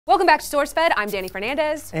Welcome back to SourceFed. I'm Danny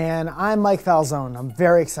Fernandez. And I'm Mike Falzone. I'm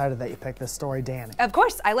very excited that you picked this story, Danny. Of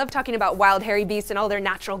course, I love talking about wild hairy beasts and all their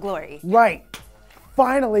natural glory. Right.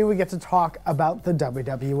 Finally, we get to talk about the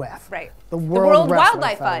WWF. Right. The World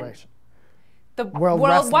Wildlife Fund. Federation. The World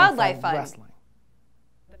Wildlife Fund.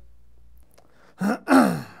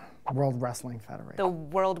 World Wrestling Federation. The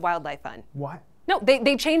World Wildlife Fund. What? No,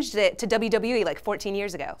 they changed it to WWE like 14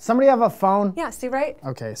 years ago. Somebody have a phone? Yeah, see, right?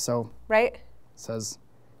 Okay, so. Right? It says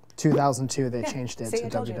 2002 they changed it see, to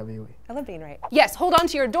WWE. I love being right. Yes, hold on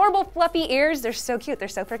to your adorable fluffy ears. They're so cute. They're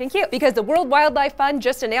so freaking cute. Because the World Wildlife Fund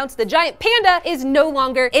just announced the giant panda is no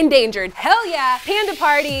longer endangered. Hell yeah, panda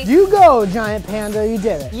party. You go, Giant Panda, you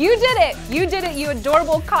did it. You did it. You did it, you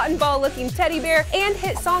adorable cotton ball looking teddy bear and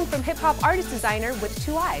hit song from hip hop artist designer with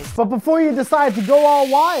 2 eyes. But before you decide to go all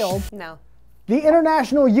wild, No. the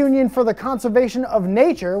International Union for the Conservation of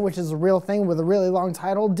Nature, which is a real thing with a really long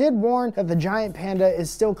title, did warn that the giant panda is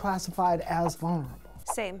still classified as vulnerable.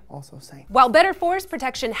 Same. Also same. While better forest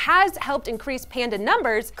protection has helped increase panda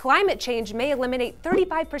numbers, climate change may eliminate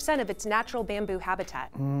 35% of its natural bamboo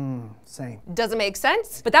habitat. Same. Doesn't make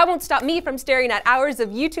sense, but that won't stop me from staring at hours of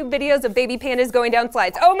YouTube videos of baby pandas going down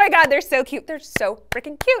slides. Oh my God, they're so cute. They're so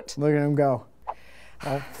freaking cute. Look at him go.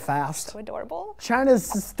 All fast. So adorable. China's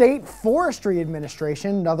State Forestry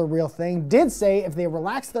Administration, another real thing, did say if they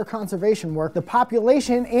relax their conservation work, the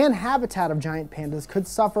population and habitat of giant pandas could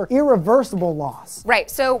suffer irreversible loss. Right,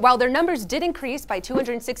 so while their numbers did increase by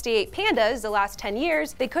 268 pandas the last 10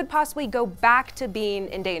 years, they could possibly go back to being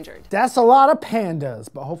endangered. That's a lot of pandas,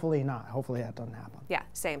 but hopefully not. Hopefully that doesn't happen. Yeah,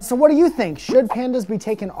 same. So what do you think? Should pandas be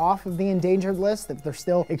taken off of the endangered list if they're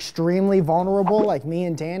still extremely vulnerable like me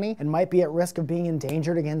and Danny and might be at risk of being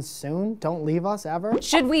endangered again soon? Don't leave us ever.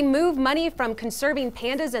 Should we move money from conserving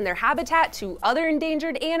pandas and their habitat to other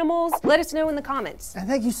endangered animals? Let us know in the comments. And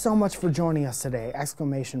thank you so much for joining us today,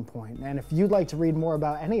 exclamation point. And if you'd like to read more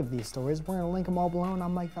about any of these stories, we're gonna link them all below, and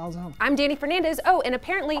I'm Mike Falzone. I'm Danny Fernandez. Oh, and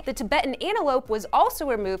apparently the Tibetan antelope was also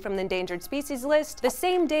removed from the endangered species list the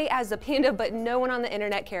same day as the panda, but no one on the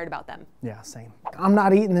internet cared about them. Yeah, same. I'm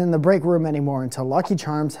not eating in the break room anymore until Lucky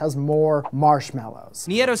Charms has more marshmallows.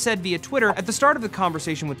 Nieto said via Twitter, at the start of the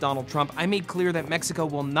conversation with Donald Trump, I made clear that Mexico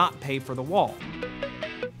will not pay for the wall.